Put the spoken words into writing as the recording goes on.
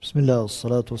بسم الله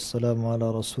والصلاة والسلام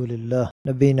على رسول الله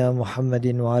نبينا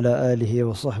محمد وعلى آله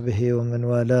وصحبه ومن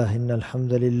والاه. إن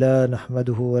الحمد لله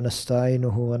نحمده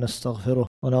ونستعينه ونستغفره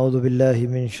ونعوذ بالله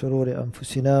من شرور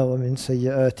أنفسنا ومن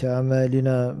سيئات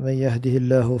أعمالنا. من يهده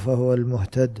الله فهو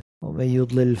المهتد ومن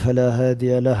يضلل فلا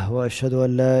هادي له، وأشهد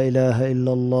أن لا إله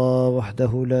إلا الله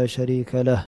وحده لا شريك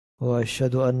له،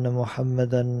 وأشهد أن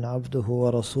محمدا عبده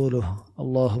ورسوله.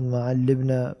 اللهم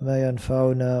علمنا ما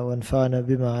ينفعنا وانفعنا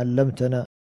بما علمتنا.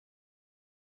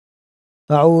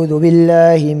 أعوذ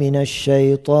بالله من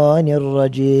الشيطان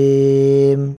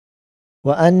الرجيم.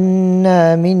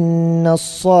 وأنا منا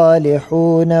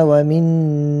الصالحون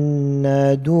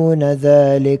ومنا دون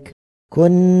ذلك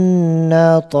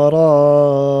كنا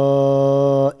طرائق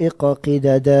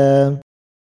قددا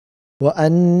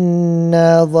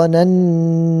وأنا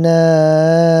ظننا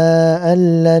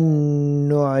أن لن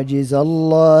نعجز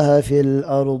الله في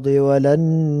الأرض ولن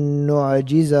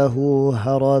نعجزه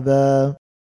هربا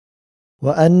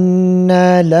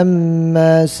وأنا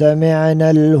لما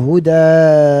سمعنا الهدى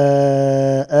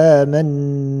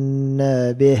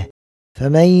آمنا به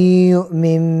فمن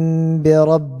يؤمن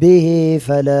بربه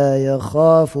فلا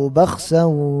يخاف بخسا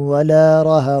ولا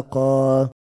رهقا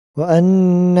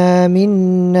وأنا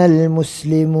منا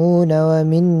المسلمون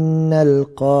ومنا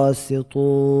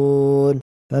القاسطون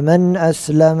فمن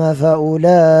أسلم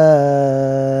فأولئك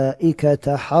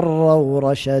تحروا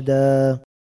رشدا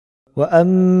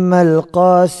وأما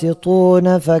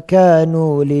القاسطون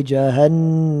فكانوا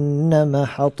لجهنم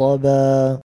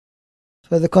حطبا.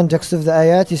 So the context of the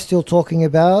ayat is still talking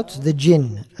about the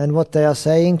jinn and what they are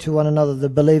saying to one another. The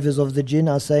believers of the jinn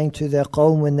are saying to their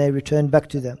qawm when they return back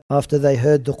to them after they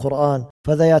heard the Quran.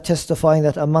 For they are testifying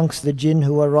that amongst the jinn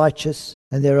who are righteous,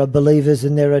 and there are believers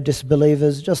and there are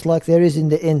disbelievers, just like there is in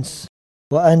the ins.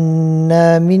 وَأَنَّا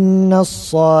مِنَّا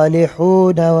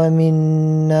الصَّالِحُونَ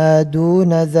وَمِنَّا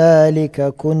دُونَ ذَلِكَ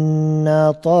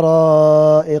كُنَّا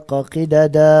طَرَائِقَ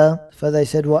قِدَدًا. For they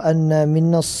said, وَأَنَّا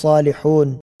مِنَّا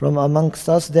الصَّالِحُونَ. From amongst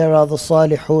us there are the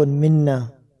salihun.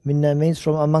 Minna. Minna means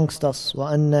from amongst us.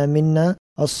 وَأَنَّا مِنَّا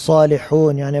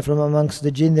الصَّالِحُونَ. Yani from amongst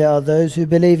the jinn there are those who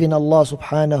believe in Allah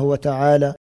subhanahu wa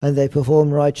ta'ala and they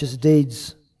perform righteous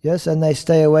deeds. Yes, and they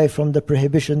stay away from the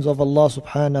prohibitions of Allah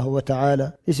subhanahu wa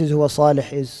ta'ala. This is who a salih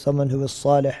is, someone who is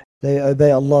salih. They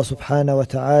obey Allah subhanahu wa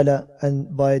ta'ala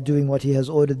and by doing what He has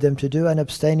ordered them to do and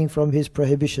abstaining from His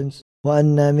prohibitions.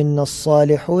 وَأَنَّا مِنَّا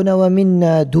الصَّالِحُونَ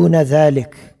وَمِنَّا دُونَ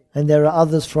ذَلِكَ. And there are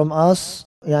others from us,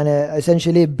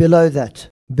 essentially below that.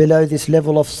 Below this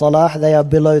level of salah, they are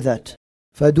below that.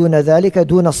 فَدُونَ ذَلِكَ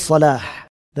دُونَ الصَّلَاحِ.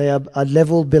 They are a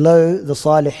level below the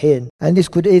salihin. And this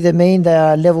could either mean they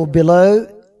are a level below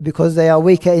because they are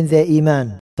weaker in their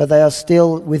iman. So they are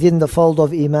still within the fold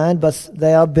of iman, but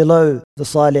they are below the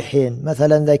salihin.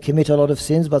 Mathalan, they commit a lot of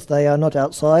sins, but they are not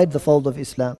outside the fold of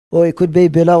Islam. Or it could be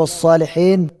below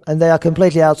salihin, and they are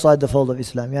completely outside the fold of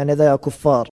Islam. Yani they are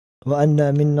kuffar.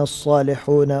 وَأَنَّا مِنَّا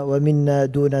الصَّالِحُونَ وَمِنَّا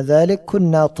دُونَ ذَلِكَ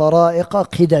كُنَّا طَرَائِقَ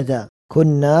قِدَدًا.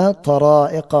 كُنَّا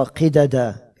طَرَائِقَ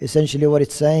قِدَدًا. Essentially what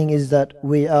it's saying is that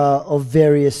we are of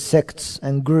various sects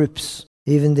and groups.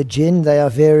 Even the jinn, they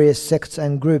are various sects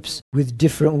and groups with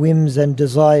different whims and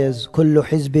desires. كُلُّ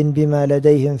حِزْبٍ بِمَا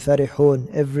لَدَيْهِمْ فَرِحُونَ.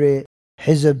 Every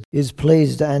hizb is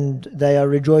pleased and they are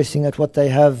rejoicing at what they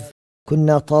have.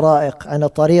 كُنَّا طَرَائِقَ. And a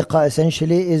tariqa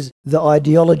essentially is the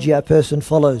ideology a person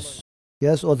follows.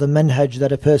 Yes, or the manhaj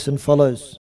that a person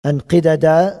follows. And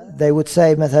qidada, they would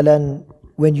say, mathalan,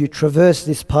 when you traverse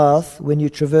this path of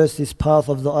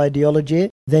the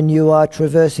ideology, then you are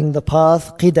traversing the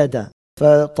path qidada.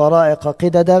 For tara'iqa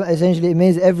qidada, essentially it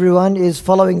means everyone is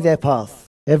following their path.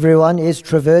 Everyone is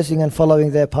traversing and following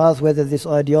their path, whether this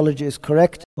ideology is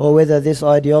correct or whether this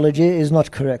ideology is not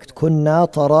correct. Kunna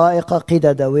tara'iqa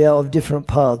qidada. We are of different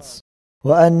paths.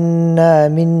 وَأَنَّا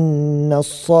مِنَّا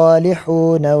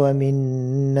الصَّالِحُونَ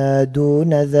وَمِنَّا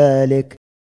دُونَ ذَلِكَ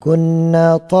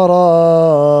كُنَّا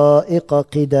طَرَائِقَ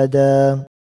قِدَدًا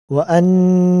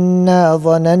وَأَنَّا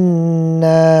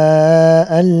ظَنَنَّا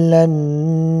أَن لَّن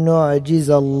نُّعْجِزَ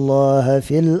اللَّهَ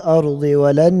فِي الْأَرْضِ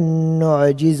وَلَن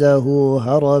نُّعْجِزَهُ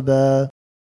هَرَبًا.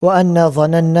 وَأَنَّا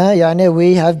ظَنَنَّا, يعني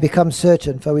we have become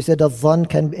certain. For we said a dhan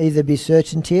can either be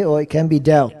certainty or it can be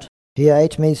doubt. Here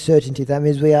it means certainty. That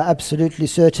means we are absolutely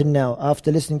certain now after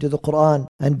listening to the Quran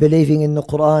and believing in the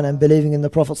Quran and believing in the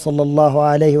Prophet sallallahu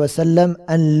alaihi wasallam.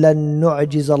 أَن لَن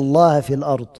نُعْجِزَ اللَّهَ فِي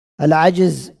الْأَرْضِ.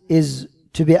 Al-ajiz is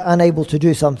to be unable to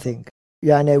do something.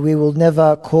 Yani we will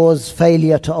never cause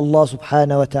failure to Allah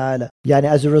subhanahu wa ta'ala. Yani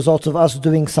as a result of us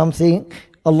doing something,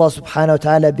 Allah subhanahu wa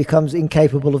ta'ala becomes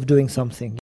incapable of doing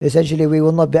something. essentially we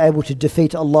will not be able to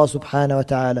defeat Allah subhanahu wa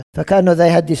ta'ala. فكأنه they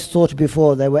had this thought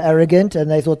before. They were arrogant and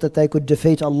they thought that they could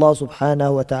defeat Allah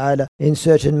subhanahu wa ta'ala in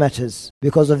certain matters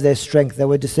because of their strength. They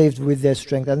were deceived with their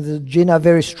strength. And the jinn are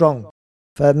very strong.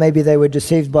 Maybe they were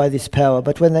deceived by this power.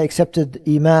 But when they accepted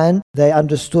Iman, they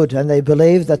understood and they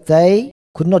believed that they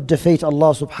could not defeat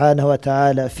Allah subhanahu wa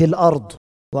ta'ala fil ard.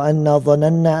 وَأَنَّا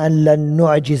ظَنَنَّا أَن لَن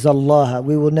نُعْجِزَ اللَّهَ.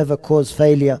 We will never cause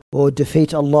failure or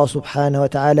defeat Allah subhanahu wa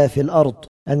ta'ala fil ard.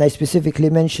 And they specifically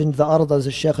mentioned the ard,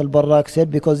 as Shaykh al-Barrak said,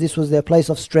 because this was their place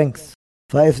of strength.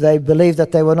 For if they believed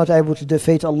that they were not able to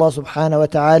defeat Allah subhanahu wa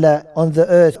ta'ala on the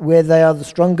earth where they are the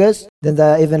strongest, then they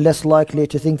are even less likely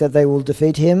to think that they will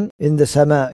defeat Him in the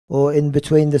sama or in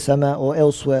between the sama or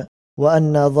elsewhere.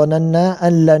 وَأَنَّا ظَنَنَّا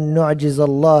أَن لَن نُعْجِزَ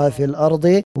اللَّهَ فِي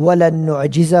الْأَرْضِ وَلَن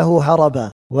نُعْجِزَهُ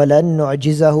هَرَبًا. وَلَن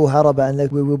نُعْجِزَهُ هَرَبًا. And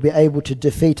that we will be able to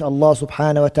defeat Allah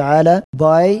subhanahu wa ta'ala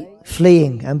by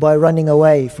fleeing and by running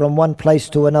away from one place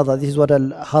to another. This is what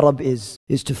al-harab is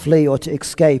to flee or to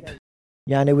escape.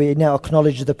 Yani we now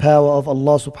acknowledge the power of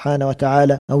Allah subhanahu wa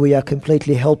ta'ala and we are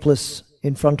completely helpless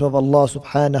in front of Allah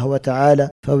subhanahu wa ta'ala,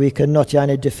 for we cannot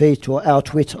defeat or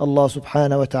outwit Allah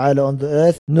subhanahu wa ta'ala on the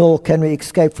earth, nor can we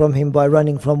escape from Him by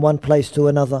running from one place to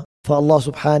another. For Allah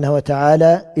subhanahu wa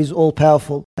ta'ala is all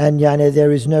powerful and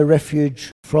there is no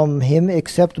refuge from Him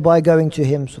except by going to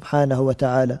Him subhanahu wa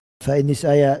ta'ala. For in this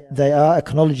ayah they are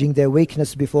acknowledging their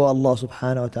weakness before Allah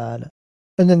subhanahu wa ta'ala.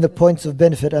 And then the points of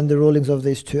benefit and the rulings of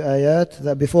these two ayat,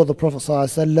 that before the Prophet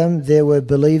ﷺ there were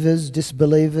believers,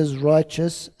 disbelievers,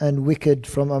 righteous and wicked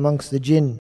from amongst the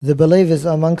jinn. The believers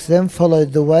amongst them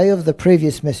followed the way of the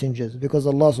previous messengers, because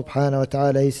Allah subhanahu wa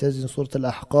ta'ala, He says in Surat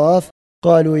al-Ahqaf,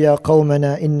 قالوا يا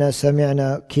قومنا إنا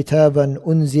سمعنا كتابا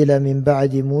أنزل من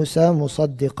بعد موسى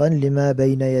مصدقا لما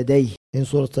بين يديه. In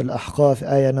Surah Al-Ahqaf,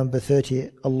 ayah number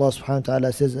 30, Allah subhanahu wa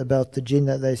ta'ala says about the jinn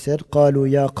that they said, قالوا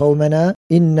يا قومنا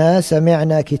إنا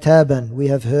سمعنا كتابا. We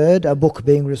have heard a book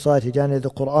being recited,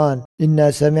 the Quran.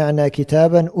 إنا سمعنا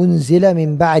كتابا أنزل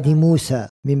من بعد موسى.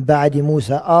 من بعد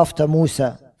موسى, after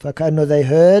Musa. فكأنه they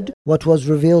heard what was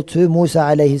revealed to Musa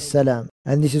alayhi salam.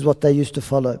 And this is what they used to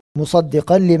follow.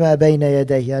 مصدقا لما بين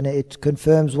يديه. It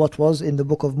confirms what was in the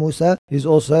book of Musa is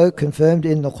also confirmed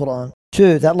in the Quran.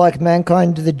 2. That like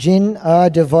mankind, the jinn are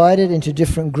divided into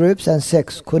different groups and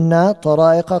sects. كنا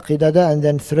طرائق قددا. And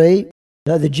then 3.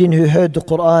 That the jinn who heard the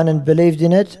Quran and believed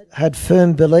in it had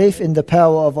firm belief in the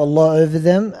power of Allah over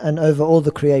them and over all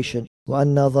the creation.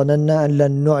 وَأَنَّا ظَنَنَّا أَن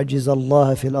لَن نُعْجِزَ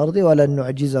اللَّهَ فِي الْأَرْضِ وَلَن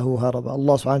نُعْجِزَهُ هَرَبًا.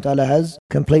 Allah subhanahu wa ta'ala has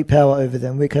complete power over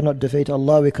them. We cannot defeat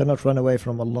Allah, we cannot run away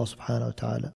from Allah subhanahu wa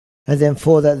ta'ala. And then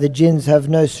 4, that the jinns have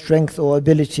no strength or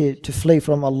ability to flee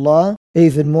from Allah,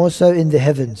 even more so in the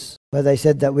heavens, where they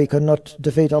said that we cannot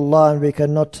defeat Allah and we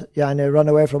cannot run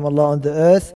away from Allah on the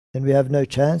earth, then we have no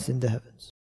chance in the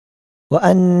heavens.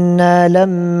 وَأَنَّا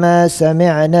لَمَّا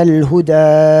سَمِعْنَا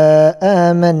الْهُدَىٰ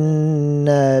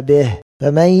آمَنَّا بِهِ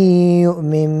فَمَن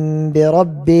يُؤْمِن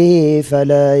بِرَبِّهِ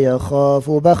فَلَا يَخَافُ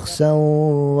بَخْسًا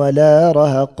وَلَا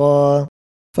رَهَقًا.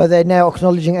 For they're now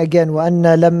acknowledging again,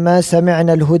 وَأَنَّا لَمَّا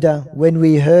سَمِعْنَا الْهُدَىٰ. When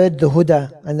we heard the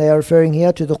Huda, and they are referring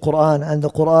here to the Quran, and the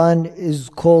Quran is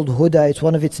called Huda, it's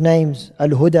one of its names,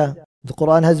 Al-Huda. The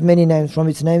Quran has many names, from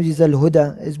its names is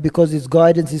Al-Huda, it's because its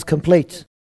guidance is complete.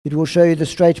 It will show you the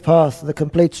straight path, the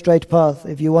complete straight path.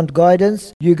 If you want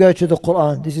guidance, you go to the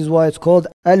Quran. This is why it's called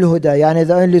Al-Huda.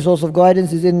 The only source of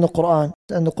guidance is in the Quran.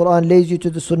 And the Quran leads you to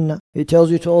the Sunnah. It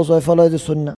tells you to also follow the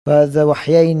Sunnah. But the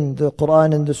Wahyain, the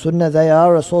Quran and the Sunnah, they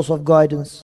are a source of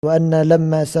guidance. وَأَنَّا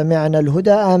لَمَّا سَمِعْنَا الْهُدَىٰ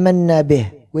آمَنَّا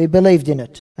بِهِ. We believed in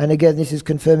it. And again, this is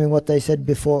confirming what they said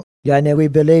before. We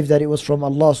believe that it was from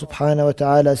Allah subhanahu wa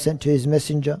ta'ala sent to His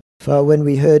messenger. For when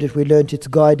we heard it, we learnt its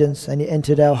guidance and it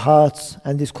entered our hearts,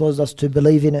 and this caused us to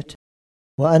believe in it.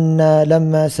 وَأَنَّا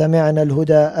لَمَّا سَمِعْنَا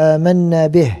الْهُدَىٰ آمَنَّا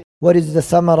بِهِ. What is the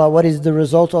thamara? What is the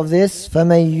result of this?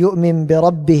 فَمَن يُؤْمِن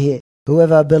بِرَبِّهِ.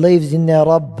 Whoever believes in their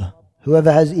Rabb,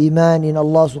 whoever has iman in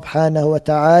Allah subhanahu wa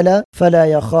ta'ala,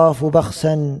 فَلَا يَخَافُ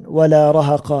بَخْسًا وَلَا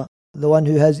رَهَقًا. The one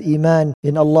who has iman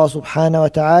in Allah subhanahu wa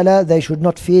ta'ala, they should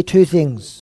not fear 2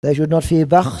 things. They should not fear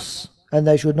bakhs and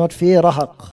they should not fear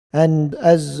rahaq. And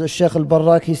as Shaykh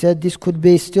al-Barrak, he said, this could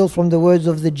be still from the words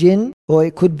of the jinn, or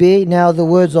it could be now the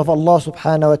words of Allah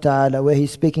subhanahu wa ta'ala, where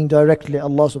He's speaking directly,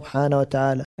 Allah subhanahu wa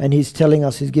ta'ala, and He's telling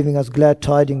us, He's giving us glad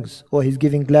tidings, or He's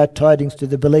giving glad tidings to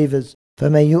the believers.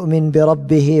 فَمَن يُؤْمِن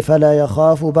بِرَبِّهِ فَلَا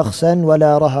يَخَافُ بَخْسًا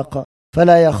وَلَا رَهَقًا.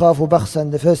 فَلَا يَخَافُ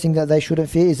بَخْسًا. The first thing that they shouldn't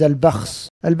fear is al-bakhs.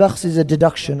 Al-bakhs is a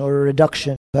deduction or a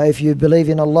reduction. But if you believe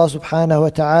in Allah subhanahu wa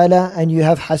ta'ala and you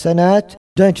have hasanat,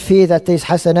 don't fear that these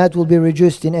hasanat will be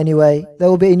reduced in any way. They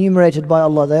will be enumerated by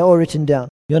Allah. They are all written down.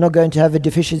 You're not going to have a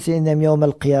deficiency in them yawm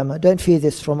al-qiyamah. Don't fear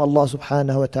this from Allah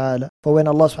subhanahu wa ta'ala. For when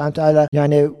Allah subhanahu wa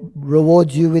ta'ala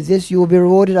rewards you with this, you will be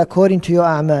rewarded according to your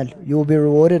a'mal. You will be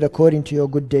rewarded according to your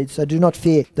good deeds. So do not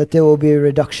fear that there will be a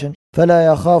reduction.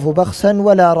 فَلَا يَخَافُ بَخْسًا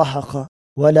وَلَا رَحَقًا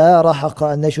وَلَا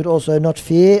رَحَقًا. And they should also not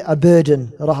fear a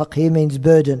burden. Rahaq here means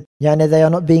burden. They are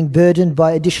not being burdened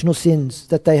by additional sins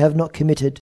that they have not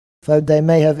committed. For they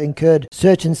may have incurred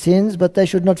certain sins, but they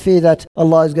should not fear that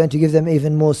Allah is going to give them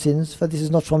even more sins. For this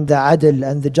is not from the adl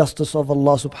and the justice of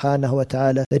Allah subhanahu wa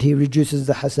ta'ala, that He reduces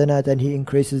the hasanat and He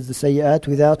increases the sayyat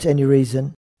without any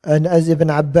reason. And as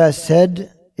Ibn Abbas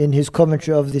said in his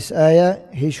commentary of this ayah,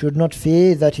 he should not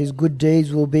fear that his good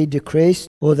deeds will be decreased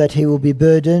or that he will be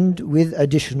burdened with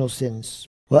additional sins.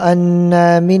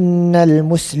 وَأَنَّا مِنَّا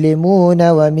الْمُسْلِمُونَ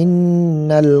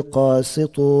وَمِنَّا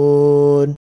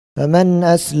الْقَاسِطُونَ فمن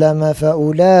أسلم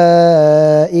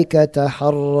فأولئك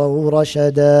تحروا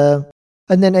رشدا.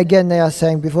 And then again they are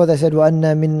saying, before they said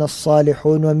وَأَنَّا مِنَّا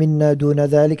الصَّالِحُونَ وَمِنَّا دُونَ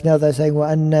ذَلِكَ. Now they're saying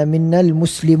وَأَنَّا مِنَّا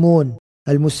الْمُسْلِمُونَ.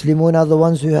 Al-Muslimun are the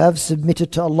ones who have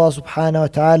submitted to Allah subhanahu wa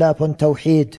ta'ala upon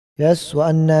tawheed. Yes,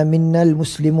 وَأَنَّا مِنَّا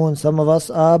الْمُسْلِمُونَ. Some of us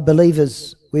are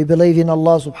believers. We believe in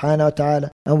Allah subhanahu wa ta'ala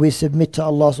and we submit to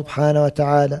Allah subhanahu wa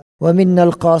ta'ala.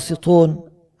 وَمِنَّا الْقَاسِطُونَ.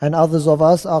 And others of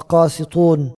us are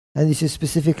qasitun. And this is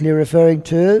specifically referring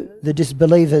to the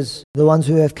disbelievers, the ones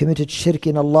who have committed shirk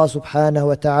in Allah subhanahu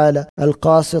wa ta'ala.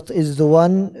 Al-Qasit is the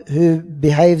one who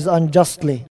behaves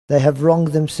unjustly. They have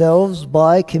wronged themselves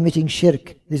by committing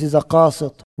shirk. This is a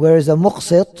qasit. Whereas a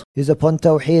muqsit is upon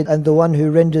tawheed and the one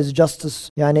who renders justice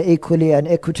equally and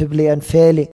equitably and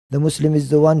fairly. The Muslim is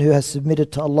the one who has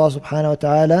submitted to Allah subhanahu wa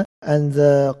ta'ala, and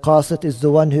the qasit is the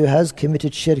one who has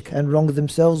committed shirk and wronged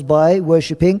themselves by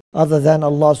worshipping other than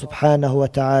Allah subhanahu wa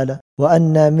ta'ala.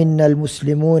 وَأَنَّا مِنَّا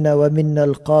الْمُسْلِمُونَ وَمِنَّا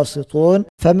الْقَاسِطُونَ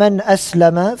فَمَنْ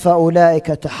أَسْلَمَ فَأُولَئِكَ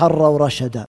تَحَرَّوْا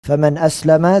رَشَدًا. فَمَنْ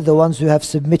أَسْلَمَ, the ones who have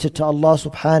submitted to Allah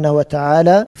subhanahu wa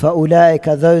ta'ala.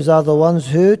 فَأُولَئِكَ, those are the ones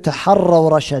who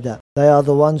تَحَرَّوْا رَشَدًا. They are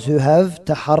the ones who have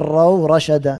تَحَرَّوْا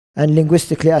رَشَدًا. And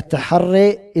linguistically,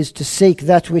 at-taharri is to seek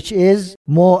that which is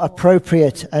more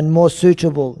appropriate and more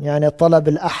suitable. طلب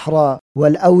الأحرى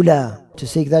والأولى. To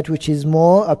seek that which is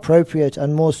more appropriate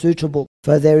and more suitable.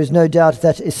 For there is no doubt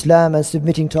that Islam and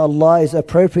submitting to Allah is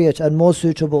appropriate and more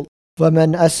suitable.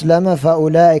 وَمَنْ أَسْلَمَ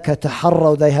فَأُولَئِكَ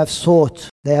تَحَرَّوْا. They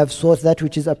have sought that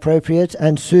which is appropriate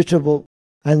and suitable.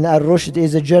 And al-rushd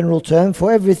is a general term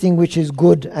for everything which is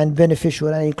good and beneficial,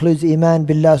 and includes iman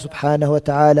billah subhanahu wa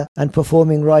ta'ala and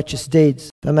performing righteous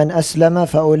deeds. فَمَنْ أَسْلَمَ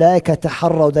فَأُولَئِكَ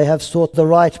تَحَرَّوْا. They have sought the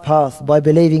right path by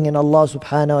believing in Allah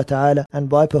subhanahu wa ta'ala and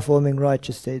by performing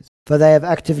righteous deeds. For they have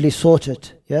actively sought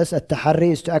it. Yes,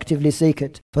 at-taharri is to actively seek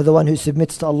it. For the one who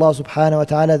submits to Allah subhanahu wa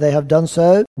ta'ala, they have done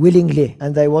so willingly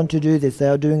and they want to do this. They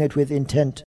are doing it with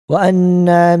intent.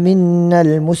 وَأَنَّا مِنَّا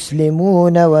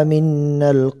الْمُسْلِمُونَ وَمِنَّا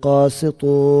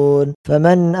الْقَاسِطُونَ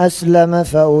فَمَنْ أَسْلَمَ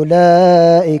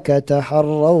فَأُولَئِكَ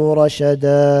تَحَرَّوْا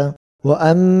رَشَدًا.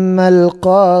 وَأَمَّا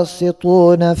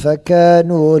الْقَاسِطُونَ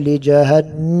فَكَانُوا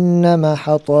لِجَهَنَّمَ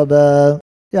حَطَبًا.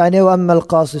 وَأَمَّا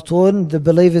الْقَاسِطُونَ, the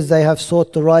believers, they have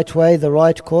sought the right way, the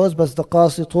right cause, but the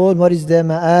qasitun, what is their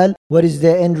ma'al? What is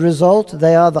their end result?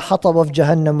 They are the hatab of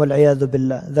Jahannam, wal-'iyadhu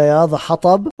billah. They are the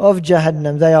hatab of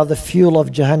Jahannam. They are the fuel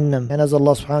of Jahannam. And as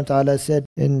Allah subhanahu wa ta'ala said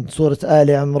in Surat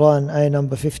Al-Imran, ayah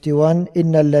number 51,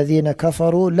 إِنَّ الَّذِينَ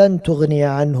كَفَرُوا لَن تُغْنِيَ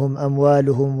عَنْهُمْ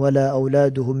أَمْوَالُهُم وَلَا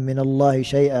أَوْلَادُهُم مِّنَ اللَّهِ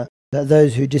شَيْئًا. That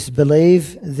those who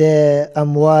disbelieve, their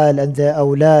amwal and their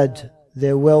awlad,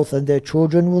 their wealth and their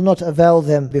children, will not avail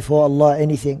them before Allah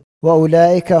anything.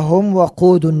 وَأُولَٰئِكَ هُمْ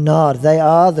وَقُودُ النَّارِ. They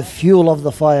are the fuel of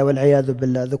the fire. وَالْعِيَاذُ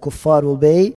بِاللَّهِ. The kuffar will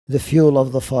be the fuel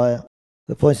of the fire.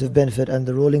 The points of benefit and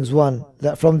the rulings. 1.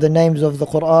 That from the names of the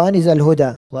Quran is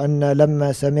al-huda. وَأَنَّا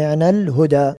لَمَّا سَمِعْنَا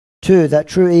الْهُدَى. 2. That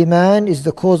true iman is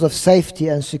the cause of safety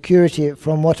and security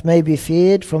from what may be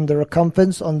feared from the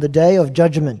recompense on the day of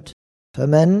judgment.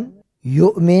 فَمَنْ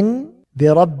يُؤْمِنْ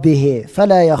بِرَبِّهِ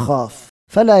فَلَا يَخَافُ.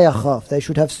 فَلَا يَخَافُ. They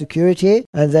should have security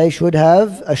and they should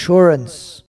have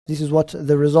assurance. This is what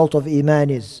the result of iman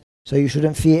is. So you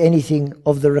shouldn't fear anything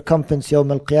of the recompense yawm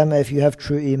al-qiyamah if you have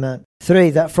true iman.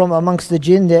 3. That from amongst the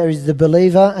jinn there is the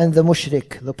believer and the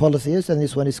mushrik, the polytheist, and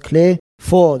this one is clear.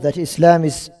 4. That Islam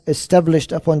is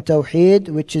established upon tawheed,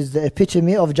 which is the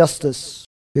epitome of justice.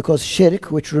 Because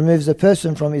shirk, which removes a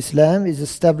person from Islam, is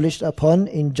established upon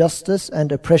injustice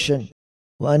and oppression.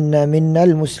 وَأَنَّا مِنَّا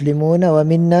الْمُسْلِمُونَ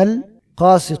وَمِنَّا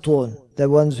الْقَاسِطُونَ. The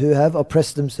ones who have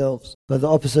oppressed themselves. But the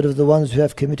opposite of the ones who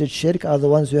have committed shirk are the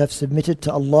ones who have submitted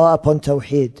to Allah upon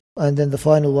tawheed. And then the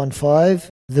final one, 5.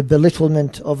 the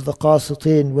belittlement of the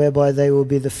qasitin, whereby they will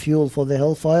be the fuel for the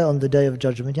hellfire on the day of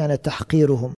judgment, يعني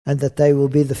تحقيرهم, and that they will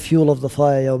be the fuel of the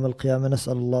fire يوم القيامة.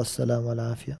 نسأل الله السلام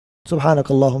والعافية.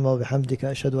 سبحانك اللهم وبحمدك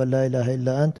أشهد أن لا إله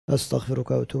إلا أنت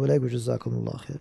أستغفرك وأتوب إليك وجزاكم الله خير.